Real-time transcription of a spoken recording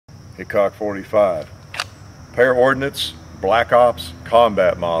at Cock 45. Paraordnance Black Ops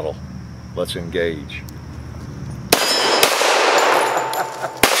combat model. Let's engage.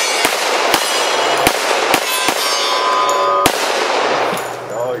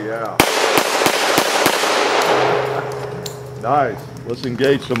 Oh yeah. Nice. Let's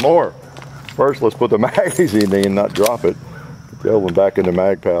engage some more. First, let's put the magazine in, not drop it. Put the other one back in the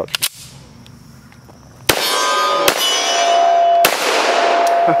mag pouch.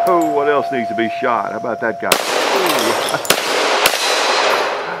 Oh, what else needs to be shot? How about that guy?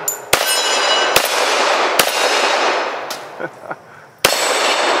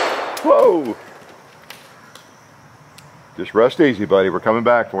 Whoa! Just rest easy, buddy. We're coming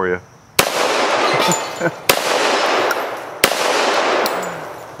back for you.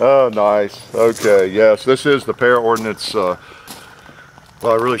 Oh, nice. Okay, yes, this is the Paraordnance.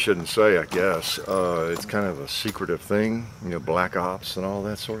 Well, I really shouldn't say, I guess. It's kind of a secretive thing, you know, Black Ops and all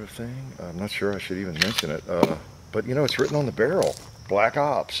that sort of thing. I'm not sure I should even mention it. But, you know, it's written on the barrel, Black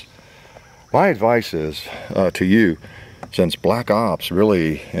Ops. My advice is to you, since Black Ops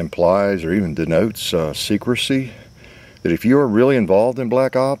really implies or even denotes secrecy, that if you are really involved in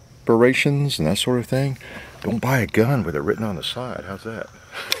black operations and that sort of thing, don't buy a gun with it written on the side. How's that?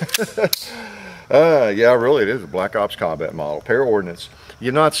 Yeah, really, it is a Black Ops combat model. Paraordnance.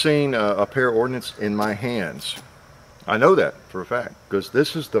 You've not seen a Paraordnance in my hands. I know that for a fact, because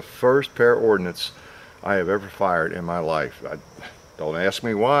this is the first Paraordnance I have ever fired in my life. Don't ask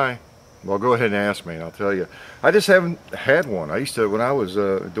me why. Well, go ahead and ask me and I'll tell you. I just haven't had one. I used to, when I was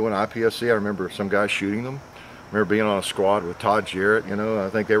doing IPSC, I remember some guys shooting them. I remember being on a squad with Todd Jarrett, you know. I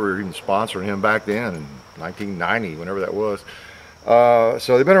think they were even sponsoring him back then in 1990, whenever that was.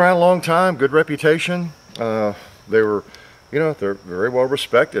 So they've been around a long time, good reputation. They were, you know, they're very well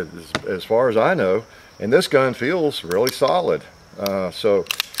respected as far as I know. And this gun feels really solid. So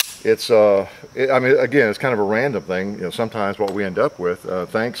it's, I mean, again, it's kind of a random thing. You know, sometimes what we end up with,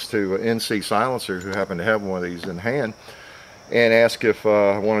 thanks to NC Silencer, who happened to have one of these in hand, and ask if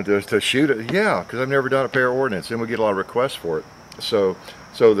I wanted to shoot it. Yeah, because I've never done a Paraordnance, and we get a lot of requests for it. So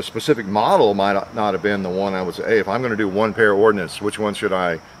the specific model might not have been the one I would say, hey, if I'm going to do one Paraordnance, which one should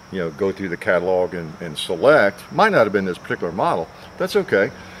I, you know, go through the catalog and select? Might not have been this particular model. That's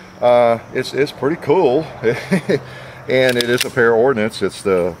okay. It's pretty cool. And it is a Paraordnance. It's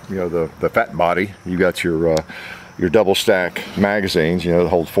the, you know, the fat body. You got your double stack magazines, you know, that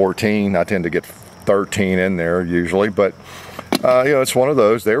hold 14. I tend to get 13 in there usually, but you know, it's one of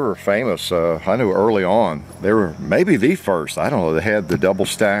those. They were famous. I knew early on. They were maybe the first. I don't know. They had the double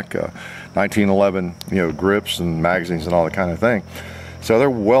stack 1911, you know, grips and magazines and all that kind of thing. So they're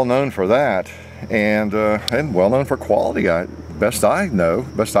well known for that, and well known for quality. Best I know,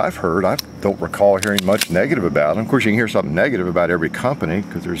 best I've heard. I don't recall hearing much negative about them. Of course, you can hear something negative about every company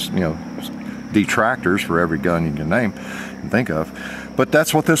because there's, you know, detractors for every gun you can name and think of. But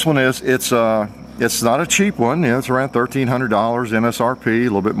that's what this one is. It's not a cheap one. You know, it's around $1,300 MSRP, a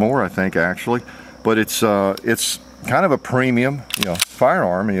little bit more, I think, actually. But it's kind of a premium, you know,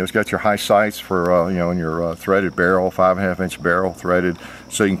 firearm. You know, it's got your high sights for you know, in your threaded barrel, 5.5-inch barrel, threaded,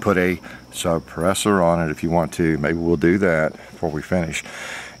 so you can put a suppressor on it if you want to. Maybe we'll do that before we finish.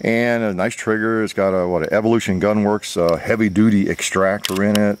 And a nice trigger. It's got an Evolution Gunworks heavy-duty extractor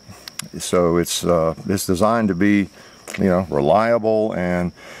in it. So it's designed to be, you know, reliable,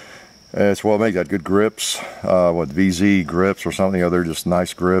 and it's well made. Got good grips, what, VZ grips or something. They're just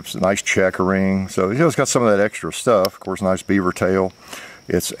nice grips, nice checkering. So, you know, it's got some of that extra stuff. Of course, nice beaver tail.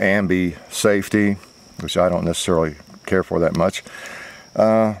 It's ambi safety, which I don't necessarily care for that much.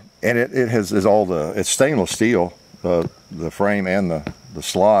 And it's stainless steel, the frame and the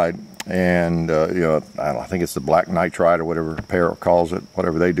slide. And you know, I think it's the black nitride or whatever Para calls it,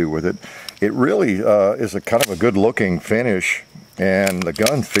 whatever they do with it. It really is a kind of a good looking finish, and the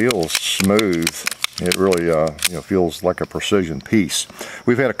gun feels smooth. It really you know, feels like a precision piece.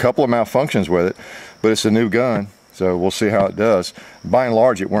 We've had a couple of malfunctions with it, but it's a new gun, so we'll see how it does. By and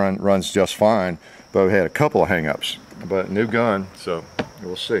large, it runs just fine, but we had a couple of hang-ups. But new gun, so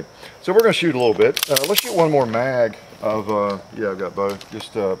we'll see. So we're going to shoot a little bit. Let's shoot one more mag of, yeah, I've got both,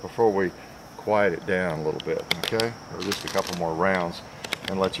 just before we quiet it down a little bit, okay? Or just a couple more rounds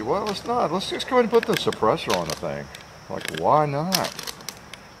and let you, well, let's just go ahead and put the suppressor on the thing. Like, why not?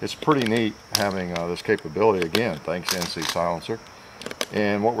 It's pretty neat having this capability, again, thanks to NC Silencer.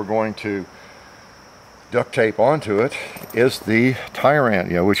 And what we're going to duct tape onto it is the Tyrant,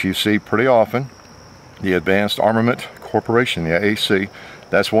 you know, which you see pretty often, the Advanced Armament Corporation, the AC.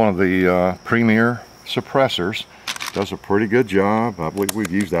 That's one of the premier suppressors. Does a pretty good job. I believe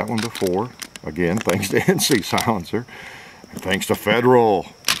we've used that one before. Again, thanks to NC Silencer. Thanks to Federal.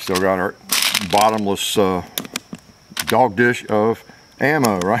 Still got our bottomless dog dish of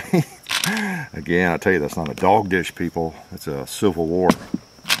ammo, right? Again, I tell you, that's not a dog dish, people. It's a Civil War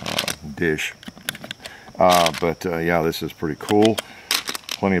dish. But yeah, this is pretty cool.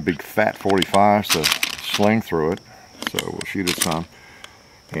 Plenty of big fat 45s to sling through it. So we'll shoot it some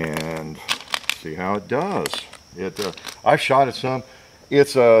and see how it does. I've shot it some.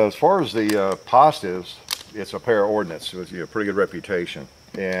 It's as far as the positives, it's a Paraordnance with a pretty good reputation,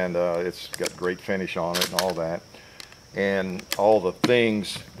 and it's got great finish on it and all that, and all the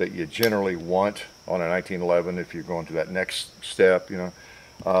things that you generally want on a 1911 if you're going to that next step.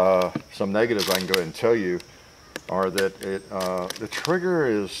 Some negatives I can go ahead and tell you are that the trigger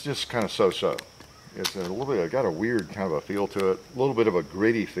is just kind of so-so. It's a little bit, got a weird kind of a feel to it, a little bit of a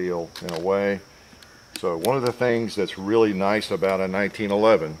gritty feel in a way. So one of the things that's really nice about a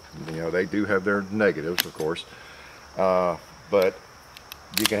 1911, they do have their negatives, of course, but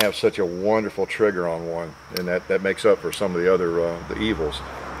you can have such a wonderful trigger on one, and that makes up for some of the other the evils.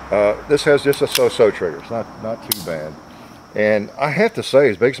 This has just a so-so trigger. It's not too bad. And I have to say,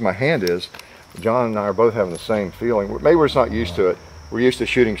 as big as my hand is, John and I are both having the same feeling. Maybe we're just not used to it. We're used to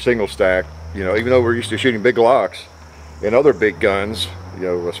shooting single stack, even though we're used to shooting big Glocks and other big guns,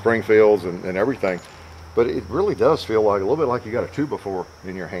 Springfields and everything. But it really does feel like a little bit like you got a 2x4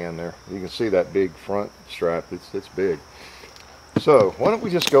 in your hand there. You can see that big front strap. It's big. So why don't we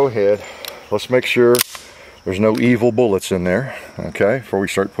just go ahead. Let's make sure there's no evil bullets in there, okay, before we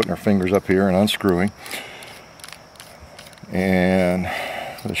start putting our fingers up here and unscrewing. And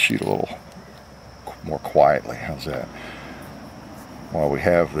let's shoot a little more quietly. How's that? While we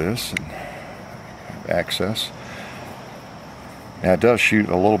have this and have access. Now it does shoot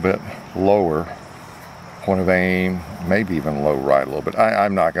a little bit lower point of aim, maybe even low right a little bit.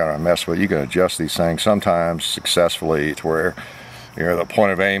 I'm not going to mess with it. You can adjust these things sometimes successfully to where the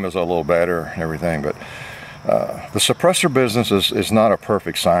point of aim is a little better and everything, but the suppressor business is not a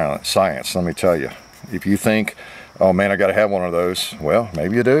perfect science, let me tell you. If you think, oh man, I got to have one of those, well,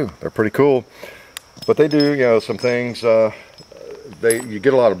 maybe you do. They're pretty cool, but they do some things. You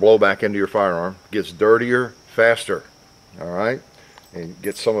get a lot of blowback into your firearm. It gets dirtier faster, all right? And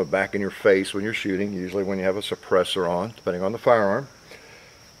get some of it back in your face when you're shooting, usually when you have a suppressor on, depending on the firearm.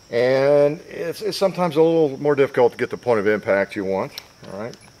 And it's sometimes a little more difficult to get the point of impact you want, all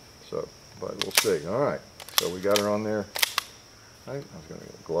right? So, but we'll see. All right, so we got her on there. I was going to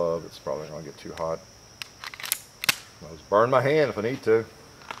get a glove. It's probably not going to get too hot. I'll just burn my hand if I need to.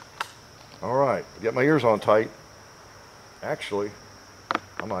 All right, get my ears on tight. Actually,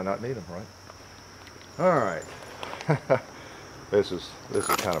 I might not need them, right? All right. This is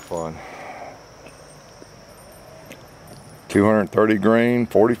kind of fun. 230 grain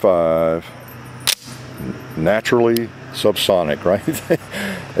 45, naturally subsonic, right?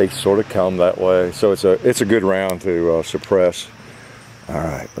 They sort of come that way, so it's a good round to suppress. All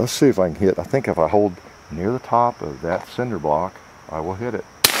right, let's see if I can hit. I think if I hold near the top of that cinder block, I will hit it.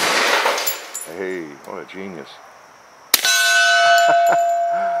 Hey, what a genius!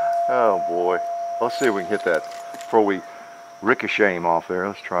 Oh boy, let's see if we can hit that before we ricochet him off there.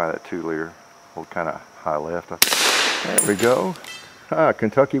 Let's try that 2-liter. Hold kind of high left. There we go.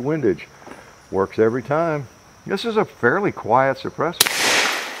 Kentucky windage. Works every time. This is a fairly quiet suppressor.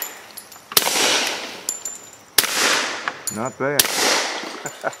 Not bad.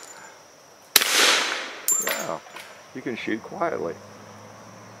 Yeah, you can shoot quietly.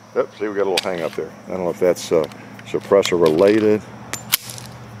 Oops, see, we got a little hang up there. I don't know if that's suppressor related,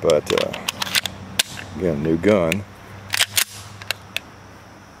 but again, new gun.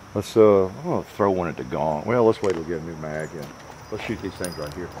 Let's I'm gonna throw one at the gong. Well, let's wait till we get a new mag in. Let's shoot these things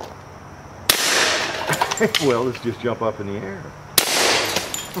right here. Well, let's just jump up in the air.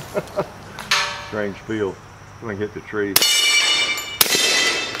 Strange feel. When we hit the tree.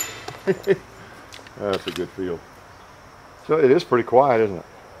 That's a good feel. So it is pretty quiet, isn't it?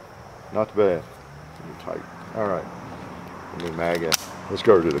 Not bad. Tight. All right. New mag in. Let's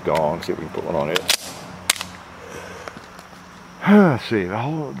go to the gong. See if we can put one on it. Let's see,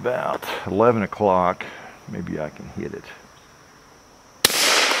 about 11 o'clock, maybe I can hit it.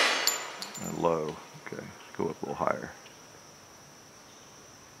 Low, okay, let's go up a little higher.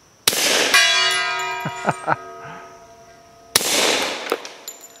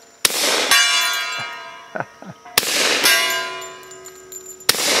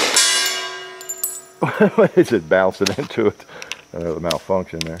 It's just bouncing into it. The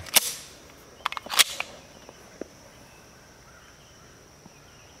malfunction there.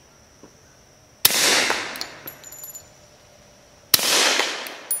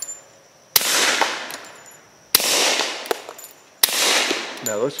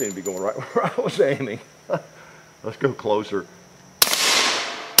 No, those seem to be going right where I was aiming. Let's go closer.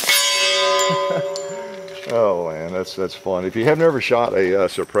 Oh man, that's fun. If you have never shot a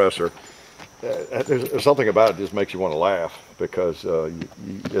suppressor, there's something about it that just makes you want to laugh, because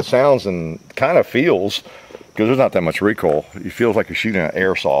it sounds and kind of feels, because there's not that much recoil, it feels like you're shooting an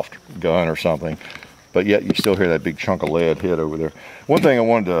airsoft gun or something, but yet you still hear that big chunk of lead hit over there. One thing I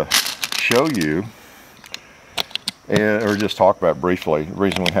wanted to show you, or just talk about briefly, the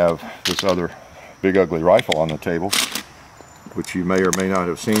reason we have this other big ugly rifle on the table, which you may or may not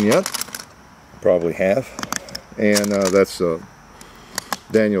have seen yet, probably have, and that's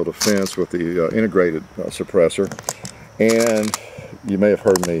Daniel Defense with the integrated suppressor. And you may have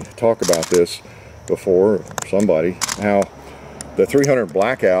heard me talk about this before, somebody, how the 300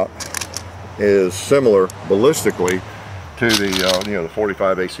 Blackout is similar ballistically to the the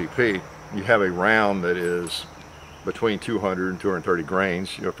 45 ACP. You have a round that is between 200 and 230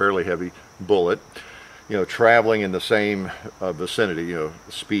 grains, fairly heavy bullet, traveling in the same vicinity,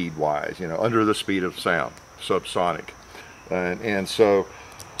 speed wise, under the speed of sound, subsonic, and so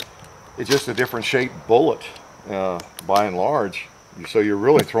it's just a different shaped bullet by and large. So you're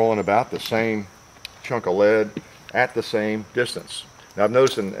really throwing about the same chunk of lead at the same distance. Now I've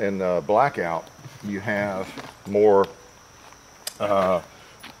noticed in Blackout you have more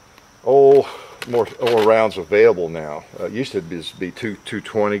more rounds available now. It used to be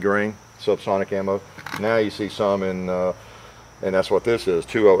 220 grain subsonic ammo. Now you see some in, and that's what this is,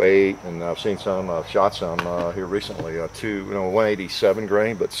 208, and I've seen some, I've shot some here recently, 187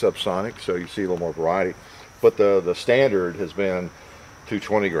 grain, but subsonic, so you see a little more variety. But the standard has been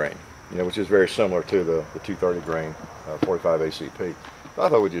 220 grain, which is very similar to the 230 grain 45 ACP. I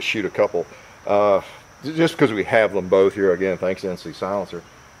thought we'd just shoot a couple, just because we have them both here, again, thanks to NC Silencer.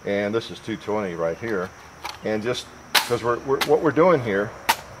 And this is 220 right here, and just because what we're doing here,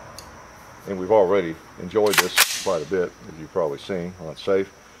 and we've already enjoyed this quite a bit, as you've probably seen on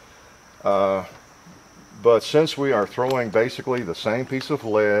safe, but since we are throwing basically the same piece of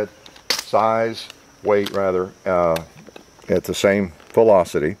lead, weight rather, at the same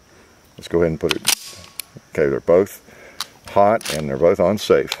velocity, let's go ahead and put it, okay, they're both hot and they're both on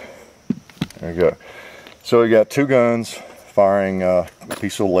safe. There you go. So we got two guns firing a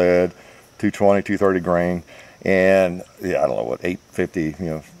piece of lead, 220, 230 grain, and yeah, I don't know what,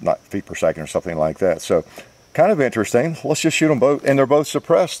 850, not feet per second or something like that. So kind of interesting. Let's just shoot them both, and they're both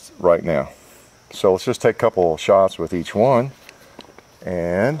suppressed right now. So let's just take a couple of shots with each one,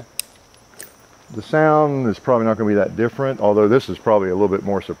 and the sound is probably not going to be that different, although this is probably a little bit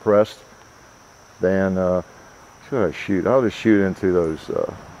more suppressed than, should I shoot? I'll just shoot into those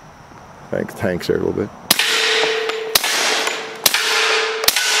tanks there a little bit.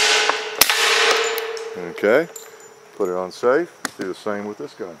 Okay, put it on safe. Do the same with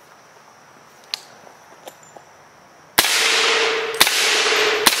this gun.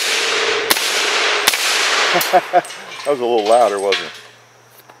 That was a little louder, wasn't it?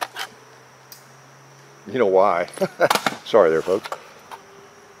 You know why? Sorry there, folks.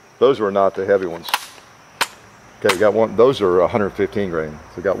 Those were not the heavy ones. Okay, got one. Those are 115 grain.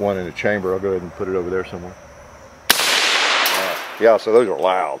 So got one in the chamber. I'll go ahead and put it over there somewhere. Yeah, so those are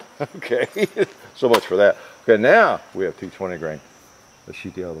loud. Okay, so much for that. Okay, now we have 220 grain. Let's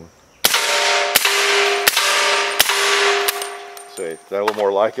shoot the other one. See, is that a little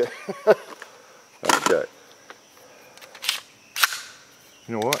more like it? Okay.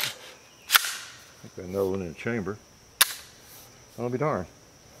 You know what? I think got another one in the chamber. I'll be darned.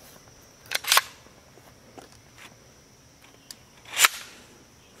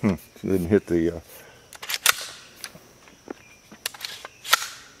 Didn't hit the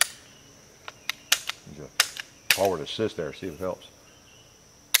forward assist there, see if it helps.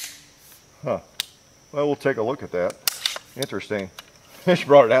 Huh. Well, we'll take a look at that. Interesting. She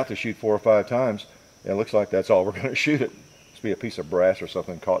brought it out to shoot 4 or 5 times, and it looks like that's all we're going to shoot it. Must be a piece of brass or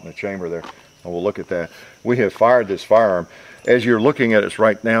something caught in the chamber there. And we'll look at that. We have fired this firearm. As you're looking at us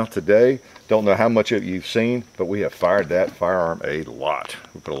right now today, don't know how much of it you've seen, but we have fired that firearm a lot.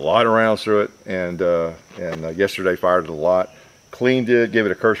 We put a lot of rounds through it, and yesterday fired it a lot. Cleaned it, gave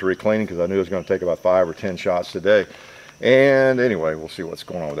it a cursory cleaning because I knew it was going to take about 5 or 10 shots today. And anyway, we'll see what's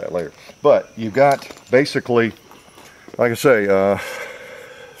going on with that later. But you've got basically, like I say,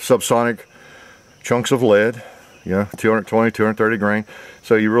 subsonic chunks of lead, 220, 230 grain.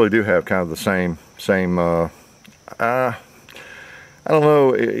 So you really do have kind of the same I don't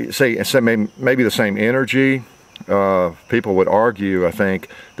know, say maybe the same energy. People would argue, I think,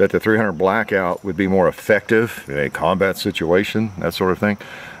 that the 300 Blackout would be more effective in a combat situation, that sort of thing.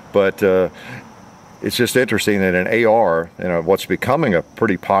 But it's just interesting that an AR, you know, what's becoming a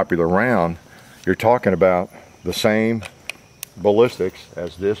pretty popular round, you're talking about the same ballistics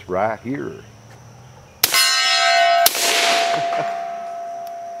as this right here.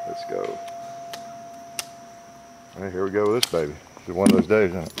 Let's go. All right, here we go with this baby. It's one of those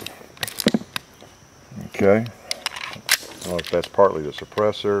days, isn't it? Okay. I don't know if that's partly the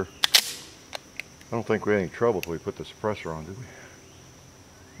suppressor. I don't think we had any trouble if we put the suppressor on, did we?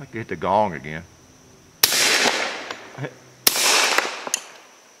 I'd like to hit the gong again.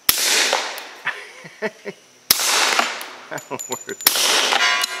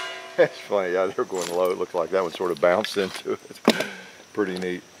 That's funny. Yeah, they're going low. It looks like that one sort of bounced into it. Pretty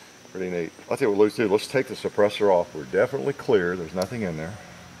neat. Pretty neat. I'll tell you what, let's do. Let's take the suppressor off. We're definitely clear. There's nothing in there.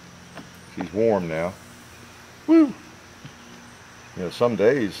 She's warm now. Woo! You know, some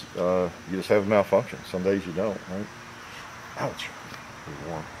days you just have a malfunction. Some days you don't, right? Ouch. It's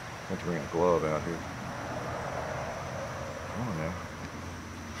warm. I have to bring a glove out here. Come on now.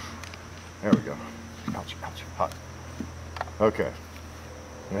 There we go. Ouch, ouch, hot. Okay.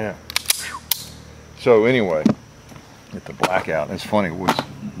 Yeah. So anyway, get the blackout. It's funny, it was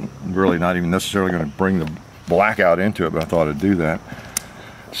really not even necessarily going to bring the blackout into it, but I thought I'd do that.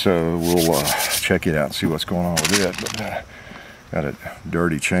 So we'll check it out and see what's going on with it. But got a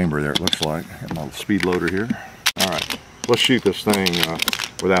dirty chamber there, it looks like. Got my speed loader here. All right, let's shoot this thing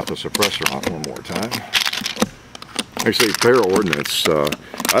without the suppressor on one more time. Actually, Paraordnance,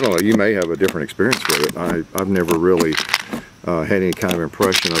 I don't know, you may have a different experience with it. I've never really had any kind of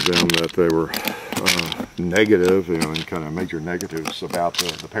impression of them that they were negative, you know, any kind of major negatives about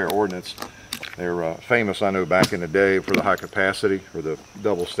the Paraordnance. They're famous, I know, back in the day for the high capacity, for the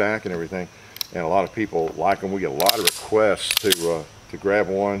double stack and everything. And a lot of people like them. We get a lot of requests to grab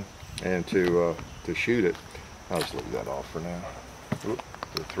one and to shoot it. I'll just leave that off for now. Oop,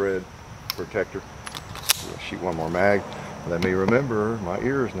 the thread protector. We'll shoot one more mag. Let me remember my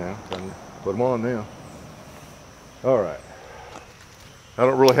ears now. Put them on now. All right. I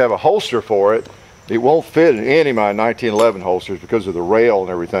don't really have a holster for it. It won't fit in any of my 1911 holsters because of the rail and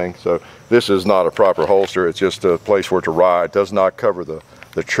everything. So this is not a proper holster. It's just a place for it to ride. It does not cover the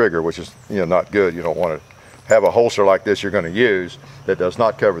trigger, which is, you know, not good. You don't want to have a holster like this you're going to use that does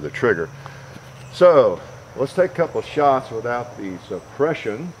not cover the trigger. So let's take a couple of shots without the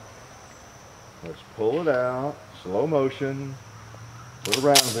suppression. Let's pull it out, slow motion, put a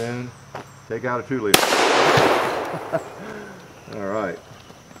round in, take out a 2-liter. All right.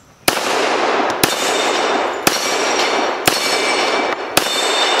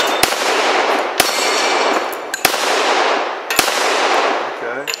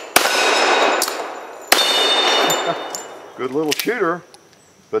 Good little shooter,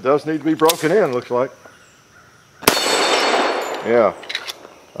 but does need to be broken in, looks like. Yeah.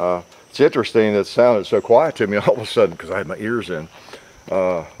 It's interesting that it sounded so quiet to me all of a sudden because I had my ears in.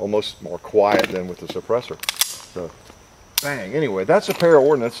 Almost more quiet than with the suppressor. So, bang. Anyway, that's a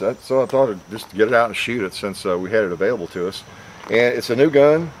Paraordnance. So I thought I'd just get it out and shoot it since we had it available to us. And it's a new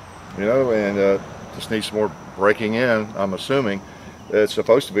gun, you know, and just needs some more breaking in, I'm assuming. It's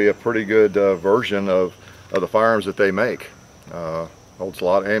supposed to be a pretty good version of the firearms that they make. Holds a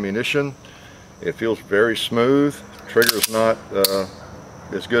lot of ammunition. It feels very smooth. Trigger is not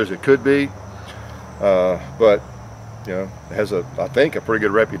as good as it could be, but you know, it has I think a pretty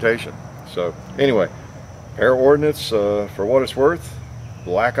good reputation. So anyway, Paraordnance, for what it's worth,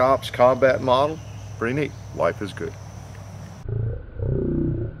 Black Ops combat model, pretty neat. Life is good.